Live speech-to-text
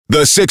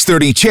The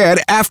 6:30 CHED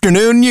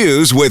Afternoon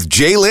News with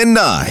Jaylen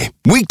Nye.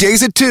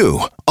 Weekdays at 2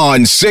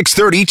 on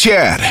 6:30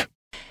 CHED.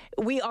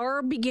 We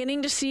are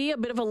beginning to see a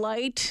bit of a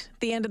light at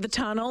the end of the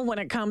tunnel when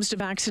it comes to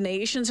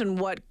vaccinations and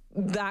what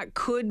that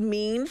could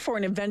mean for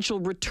an eventual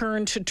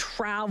return to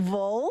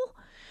travel.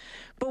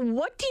 But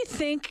what do you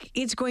think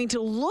it's going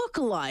to look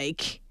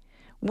like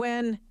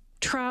when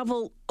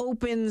travel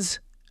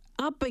opens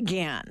up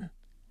again?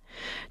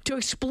 To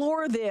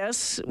explore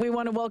this, we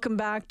want to welcome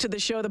back to the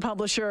show the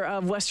publisher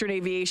of Western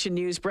Aviation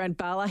News, Brent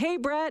Balla. Hey,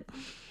 Brett.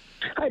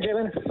 Hi,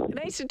 Jaylen.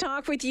 Nice to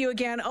talk with you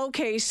again.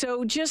 Okay,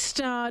 so just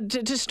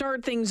to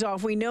start things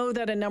off, we know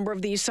that a number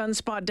of these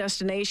sunspot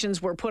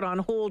destinations were put on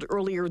hold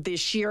earlier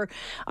this year.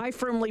 I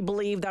firmly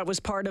believe that was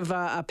part of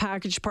a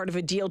package, part of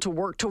a deal to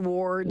work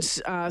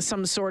towards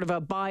some sort of a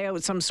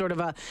buyout, some sort of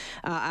a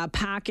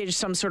package,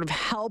 some sort of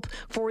help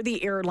for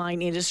the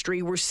airline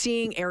industry. We're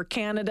seeing Air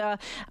Canada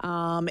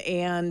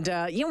and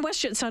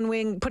WestJet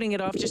Sunwing putting it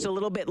off just a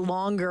little bit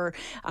longer,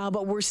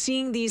 but we're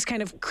seeing these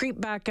kind of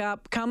creep back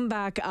up, come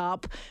back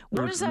up.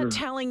 What is that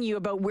telling you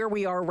about where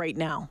we are right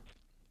now?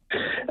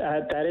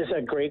 That is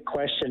a great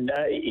question.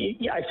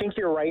 I think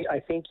you're right. I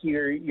think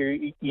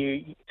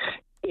it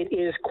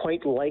is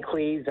quite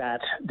likely that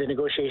the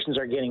negotiations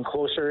are getting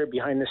closer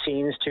behind the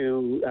scenes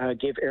to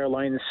give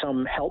airlines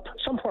some help,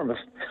 some form of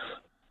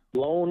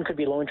loan, could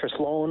be low interest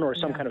loan or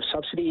some kind of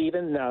subsidy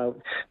even. The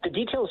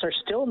details are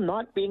still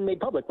not being made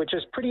public, which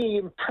is pretty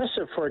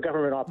impressive for a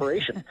government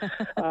operation.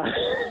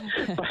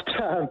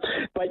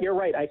 But you're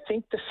right. I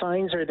think the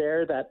signs are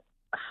there that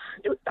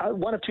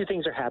one of two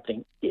things are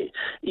happening.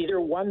 Either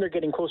one, they're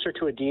getting closer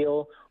to a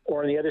deal,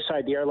 or on the other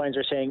side, the airlines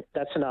are saying,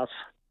 that's enough.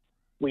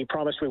 We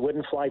promised we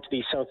wouldn't fly to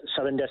these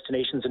southern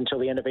destinations until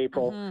the end of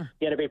April.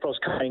 The end of April is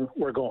coming.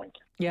 We're going.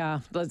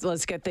 Yeah,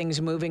 let's get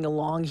things moving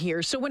along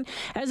here. So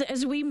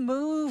as we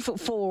move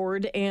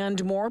forward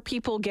and more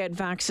people get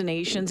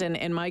vaccinations,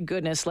 and my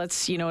goodness,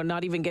 let's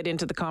not even get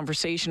into the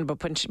conversation about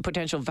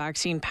potential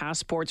vaccine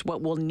passports,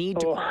 what we'll need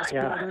to cross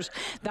borders,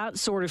 that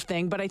sort of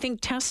thing. But I think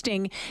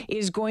testing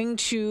is going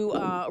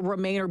to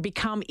remain or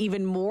become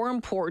even more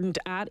important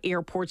at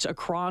airports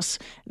across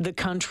the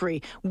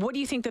country. What do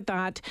you think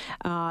that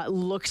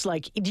looks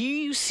like? Do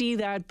you see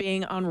that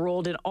being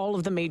unrolled in all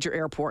of the major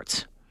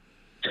airports?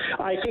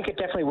 I think it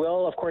definitely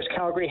will. Of course,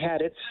 Calgary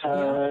had its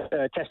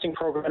testing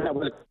program that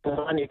was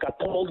on. It got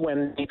pulled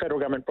when the federal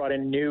government brought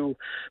in new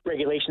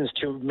regulations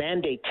to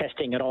mandate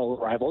testing at all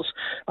arrivals.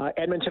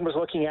 Edmonton was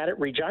looking at it.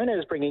 Regina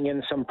is bringing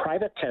in some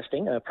private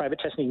testing. A private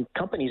testing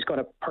company is going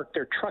to park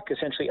their truck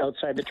essentially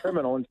outside the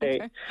terminal and say,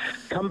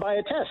 come by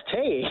a test.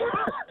 Hey.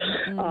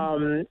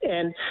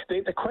 And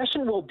the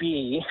question will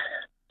be,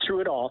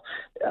 through it all,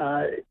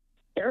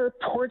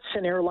 airports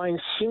and airlines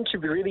seem to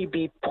really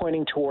be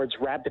pointing towards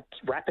rapid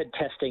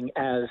testing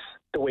as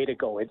the way to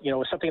go.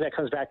 Something that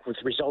comes back with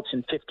results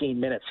in 15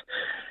 minutes,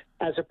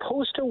 as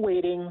opposed to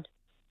waiting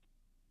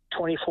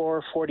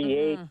 24,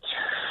 48,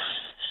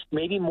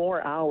 maybe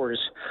more hours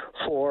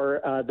for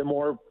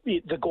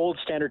the gold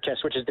standard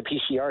test, which is the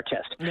PCR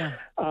test. Yeah.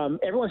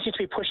 Everyone seems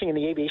to be pushing in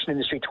the aviation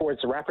industry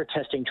towards the rapid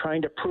testing,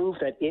 trying to prove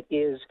that it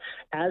is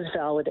as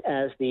valid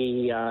as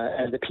the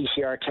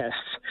PCR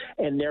tests,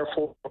 and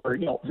therefore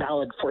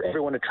valid for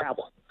everyone to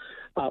travel.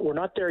 We're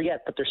not there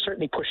yet, but they're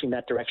certainly pushing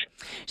that direction.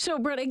 So,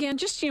 Brett, again,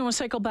 just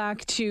cycle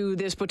back to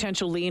this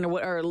potential lien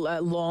or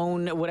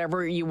loan,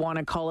 whatever you want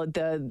to call it.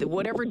 The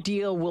whatever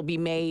deal will be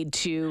made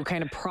to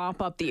kind of prop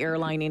up the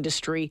airline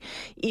industry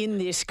in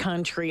this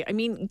country. I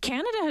mean,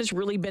 Canada has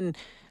really been.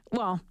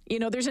 Well,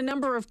 there's a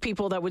number of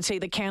people that would say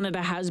that Canada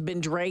has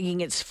been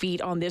dragging its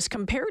feet on this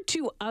compared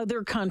to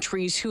other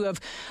countries who have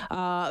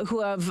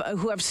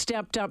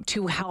stepped up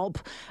to help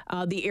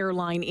the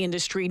airline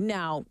industry.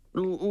 Now,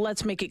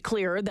 let's make it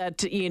clear that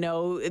the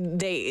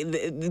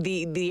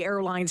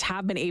airlines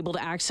have been able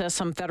to access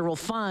some federal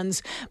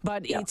funds,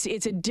 but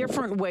it's a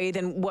different way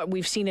than what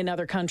we've seen in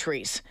other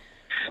countries.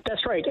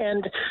 That's right.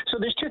 And so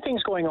there's two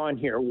things going on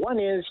here. One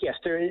is, yes,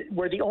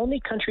 we're the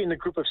only country in the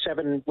group of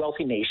 7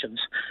 wealthy nations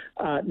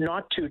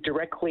not to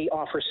directly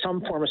offer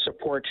some form of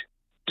support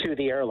to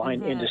the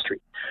airline industry.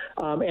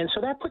 And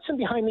so that puts them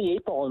behind the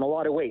 8 ball in a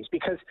lot of ways,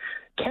 because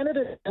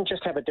Canada doesn't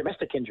just have a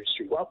domestic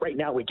industry. Well, right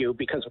now we do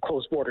because of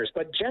closed borders.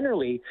 But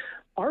generally,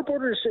 our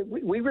borders,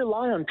 we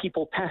rely on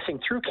people passing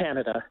through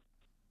Canada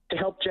to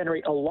help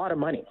generate a lot of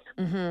money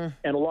and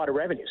a lot of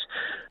revenues.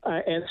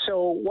 And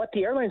so what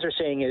the airlines are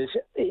saying is,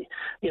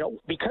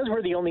 because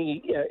we're the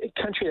only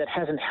country that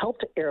hasn't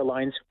helped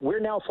airlines, we're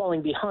now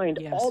falling behind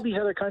all these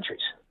other countries.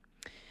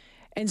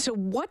 And so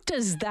what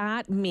does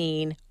that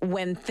mean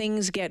when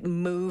things get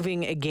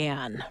moving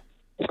again?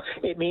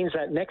 It means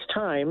that next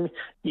time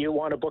you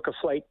want to book a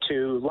flight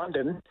to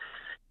London,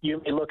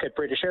 you may look at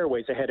British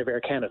Airways ahead of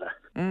Air Canada.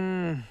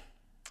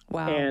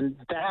 Wow. And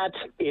that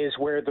is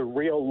where the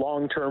real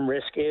long-term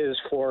risk is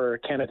for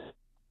Canada.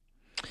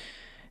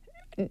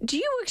 Do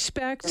you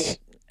expect...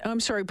 I'm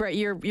sorry, Brett,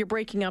 you're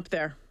breaking up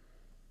there.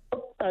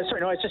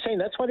 Sorry, no, I was just saying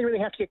that's why they really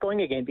have to get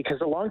going again, because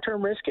the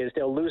long-term risk is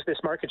they'll lose this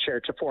market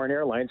share to foreign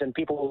airlines and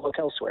people will look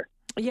elsewhere.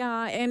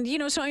 Yeah,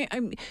 and, so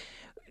I'm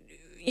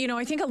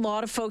I think a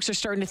lot of folks are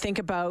starting to think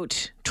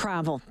about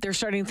travel. They're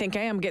starting to think,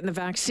 hey, I'm getting the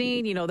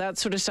vaccine, that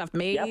sort of stuff.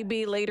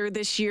 Maybe later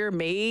this year,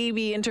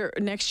 maybe into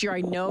next year.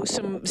 I know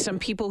some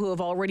people who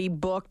have already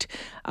booked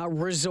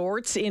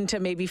resorts into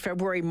maybe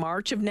February,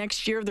 March of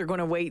next year. They're going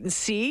to wait and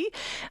see.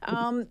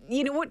 When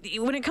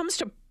it comes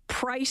to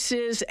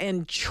prices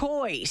and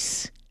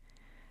choice,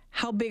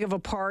 how big of a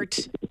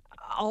part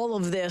all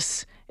of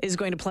this is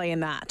going to play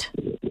in that?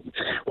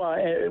 Well,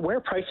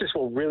 where prices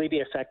will really be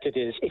affected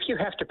is if you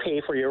have to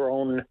pay for your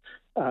own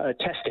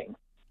testing,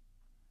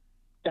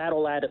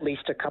 that'll add at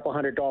least a couple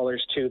 $100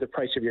 to the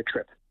price of your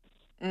trip.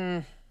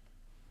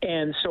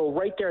 And so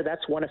right there,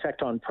 that's one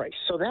effect on price.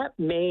 So that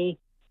may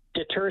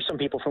deter some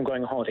people from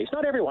going on holidays.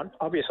 Not everyone,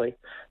 obviously,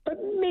 but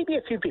maybe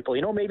a few people.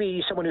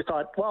 Maybe someone who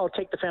thought, well, I'll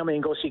take the family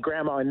and go see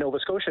grandma in Nova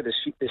Scotia this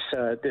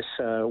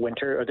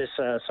winter, or this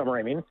summer,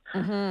 I mean.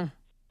 Mm-hmm.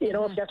 If you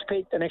have to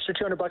pay an extra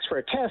 $200 for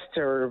a test,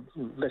 or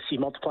let's see,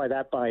 multiply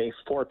that by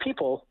 4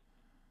 people,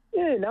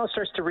 now it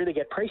starts to really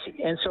get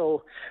pricey. And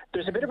so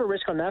there's a bit of a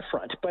risk on that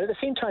front. But at the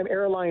same time,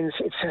 airlines,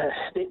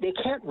 they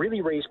can't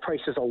really raise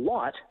prices a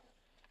lot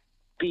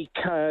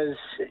because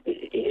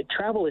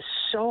travel is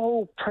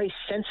so price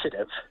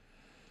sensitive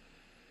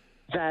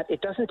that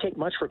it doesn't take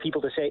much for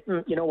people to say,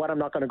 you know what, I'm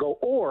not going to go,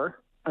 or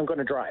I'm going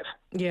to drive.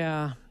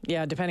 Yeah,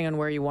 depending on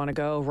where you want to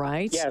go,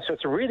 right? Yeah, so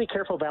it's a really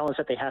careful balance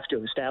that they have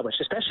to establish,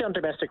 especially on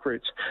domestic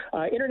routes.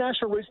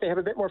 International routes, they have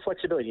a bit more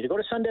flexibility. To go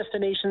to some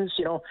destinations,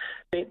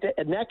 they,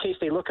 in that case,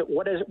 they look at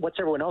what's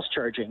everyone else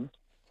charging.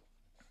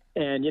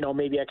 And,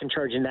 maybe I can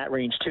charge in that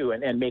range too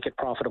and make it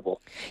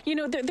profitable.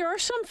 There are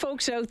some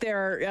folks out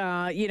there,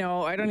 I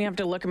don't even have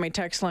to look at my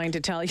text line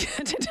to tell you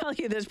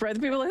this,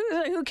 Brett. People,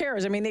 who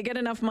cares? I mean, they get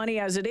enough money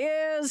as it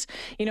is,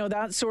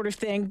 that sort of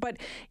thing. But,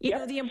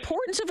 the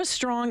importance of a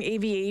strong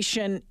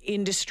aviation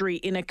industry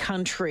in a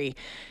country,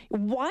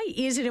 why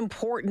is it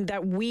important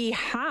that we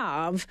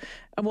have,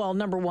 well,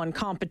 number one,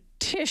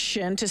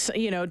 competition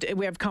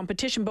we have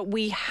competition, but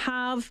we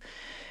have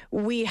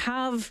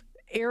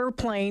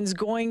airplanes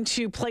going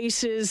to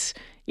places,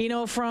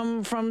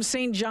 from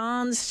St.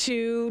 John's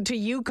to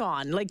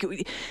Yukon. Like,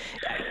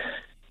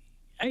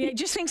 I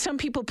just think some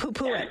people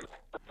poo-poo it.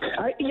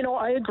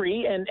 I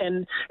agree,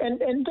 and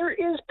there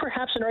is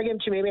perhaps an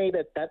argument to be made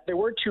that there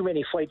were too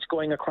many flights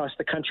going across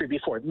the country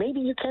before. Maybe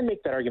you can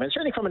make that argument.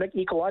 Certainly from an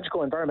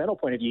ecological, environmental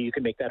point of view, you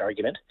can make that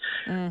argument.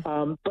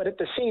 But at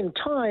the same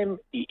time,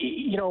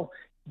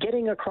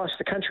 getting across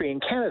the country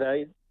in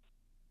Canada,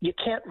 you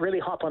can't really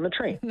hop on the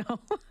train. No.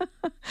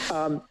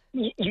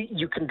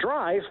 You can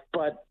drive,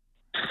 but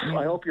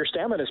I hope your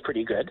stamina is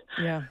pretty good.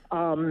 Yeah.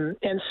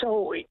 And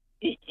so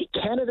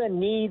Canada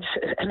needs,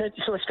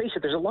 so let's face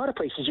it, there's a lot of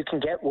places you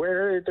can get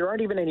where there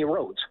aren't even any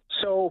roads.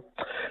 So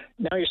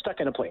now you're stuck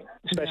in a plane,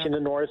 especially in the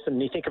north.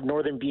 And you think of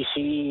northern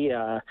BC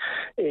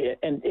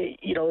and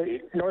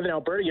northern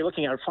Alberta, you're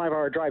looking at a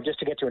 5-hour drive just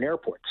to get to an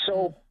airport.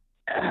 So,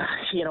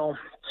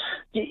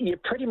 you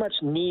pretty much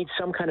need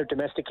some kind of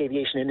domestic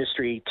aviation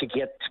industry to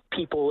get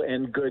people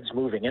and goods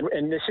moving.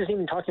 And this isn't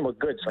even talking about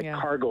goods like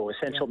cargo,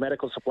 essential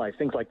medical supplies,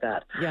 things like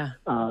that. Yeah.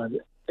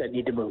 That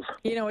need to move.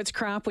 It's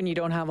crap when you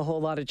don't have a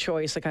whole lot of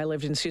choice. Like I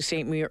lived in Sault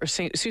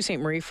Ste.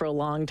 Marie for a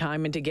long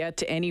time, and to get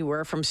to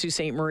anywhere from Sault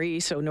Ste. Marie,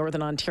 so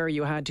Northern Ontario,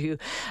 you had to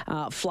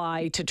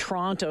fly to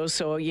Toronto.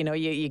 So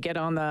you get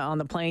on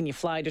the plane, you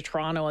fly to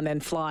Toronto, and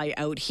then fly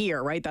out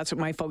here, right? That's what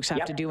my folks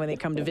have to do when they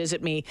come to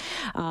visit me,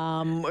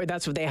 or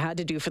that's what they had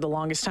to do for the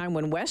longest time.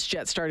 When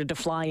WestJet started to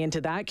fly into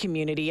that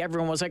community,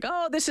 everyone was like,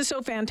 "Oh, this is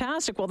so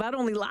fantastic." Well, that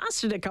only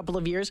lasted a couple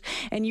of years,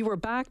 and you were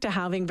back to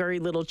having very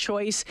little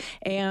choice,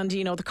 and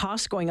the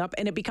costs going up,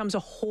 and it becomes a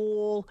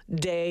whole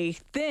day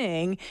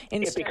thing.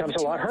 It becomes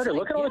a lot harder.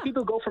 Look at all the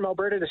people who go from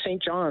Alberta to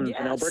St. John's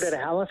and Alberta to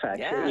Halifax.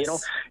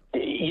 Yes.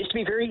 It used to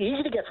be very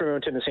easy to get from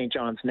Edmonton to St.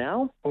 John's.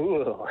 Now,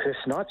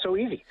 it's not so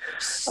easy.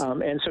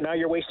 And so now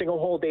you're wasting a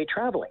whole day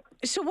traveling.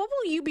 So what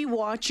will you be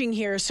watching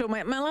here? So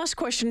my last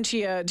question to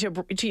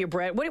you,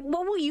 Brett, what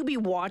will you be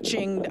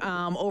watching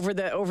over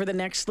the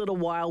next little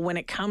while when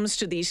it comes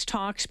to these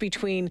talks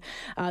between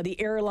the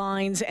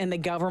airlines and the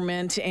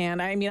government?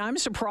 And I mean, I'm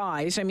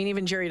surprised. I mean,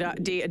 even Jerry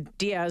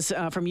Diaz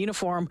from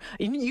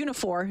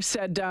Unifor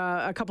said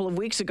a couple of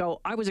weeks ago,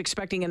 I was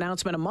expecting an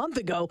announcement a month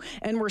ago,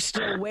 and we're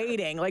still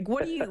waiting. Like,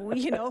 what are you what are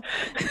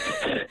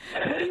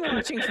you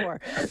watching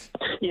for?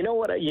 You know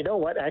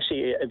what?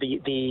 Actually,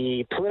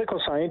 the political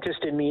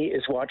scientist in me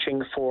is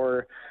watching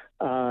for.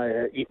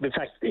 In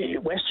fact,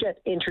 WestJet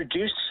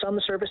introduced some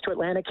service to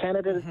Atlantic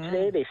Canada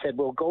today. They said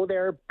we'll go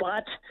there,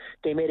 but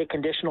they made it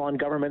conditional on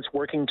governments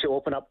working to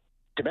open up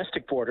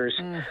domestic borders.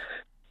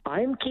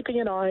 I'm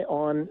keeping an eye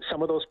on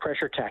some of those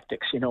pressure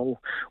tactics.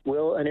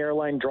 Will an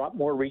airline drop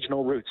more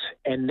regional routes?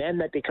 And then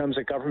that becomes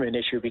a government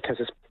issue because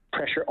it's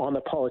pressure on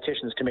the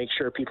politicians to make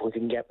sure people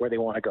can get where they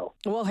want to go.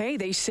 Well, hey,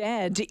 they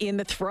said in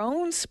the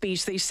throne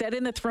speech, they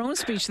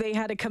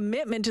had a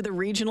commitment to the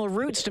regional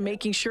routes to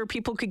making sure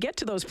people could get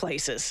to those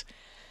places.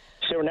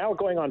 So we're now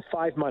going on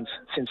 5 months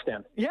since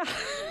then. Yeah.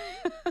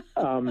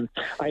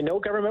 I know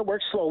government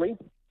works slowly,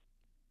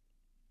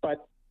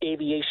 but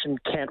aviation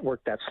can't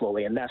work that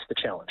slowly, and that's the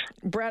challenge.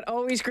 Brett,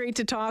 always great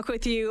to talk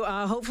with you.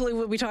 Hopefully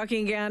we'll be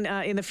talking again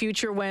in the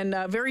future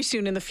very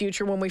soon in the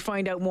future when we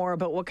find out more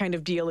about what kind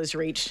of deal is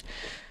reached.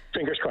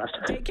 Fingers crossed.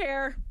 Take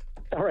care.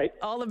 All right.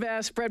 All the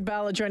best. Brett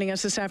Ballard joining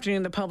us this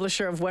afternoon, the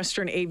publisher of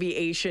Western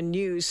Aviation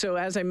News. So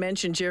as I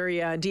mentioned,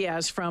 Jerry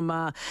Diaz from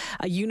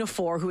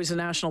Unifor, who is the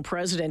national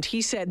president,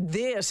 he said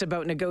this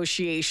about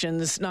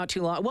negotiations not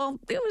too long. Well,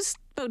 it was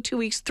about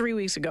 3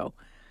 weeks ago.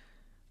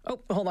 Oh,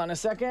 hold on a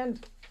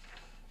second.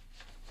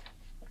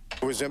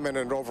 It was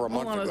imminent over a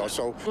month ago.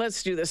 So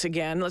let's do this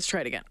again. Let's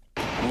try it again.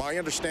 My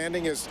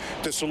understanding is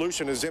the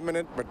solution is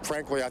imminent, but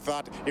frankly, I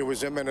thought it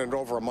was imminent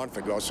over a month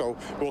ago. So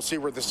we'll see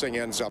where this thing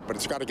ends up, but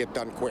it's got to get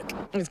done quick.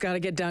 It's got to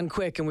get done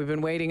quick, and we've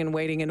been waiting and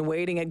waiting and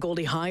waiting. And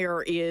Goldie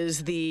Heyer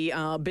is the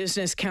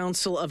Business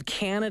Council of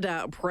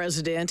Canada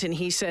president, and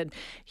he said,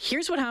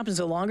 here's what happens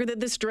the longer that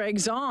this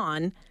drags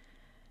on,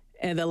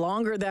 and the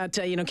longer that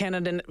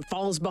Canada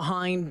falls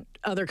behind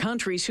other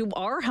countries who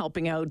are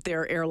helping out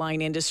their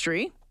airline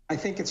industry. I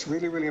think it's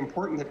really, really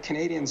important that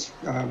Canadians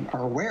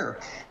are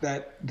aware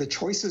that the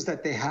choices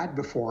that they had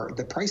before,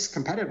 the price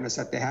competitiveness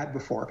that they had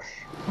before,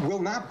 will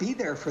not be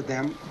there for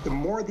them the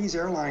more these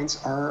airlines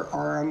are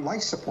on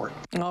life support.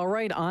 All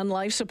right, on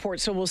life support.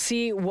 So we'll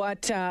see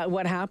what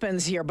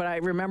happens here. But I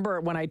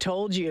remember when I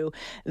told you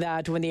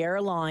that when the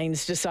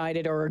airlines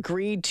decided or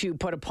agreed to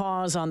put a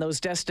pause on those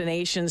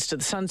destinations to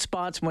the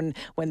sunspots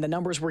when the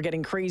numbers were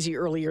getting crazy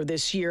earlier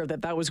this year,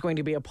 that was going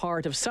to be a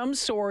part of some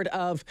sort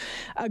of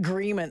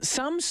agreement,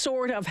 some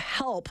sort of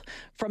help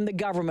from the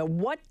government.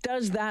 What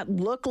does that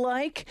look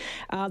like?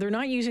 They're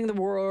not using the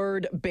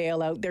word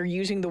bailout. They're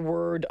using the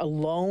word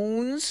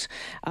loans,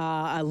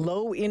 a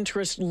low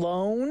interest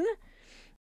loan.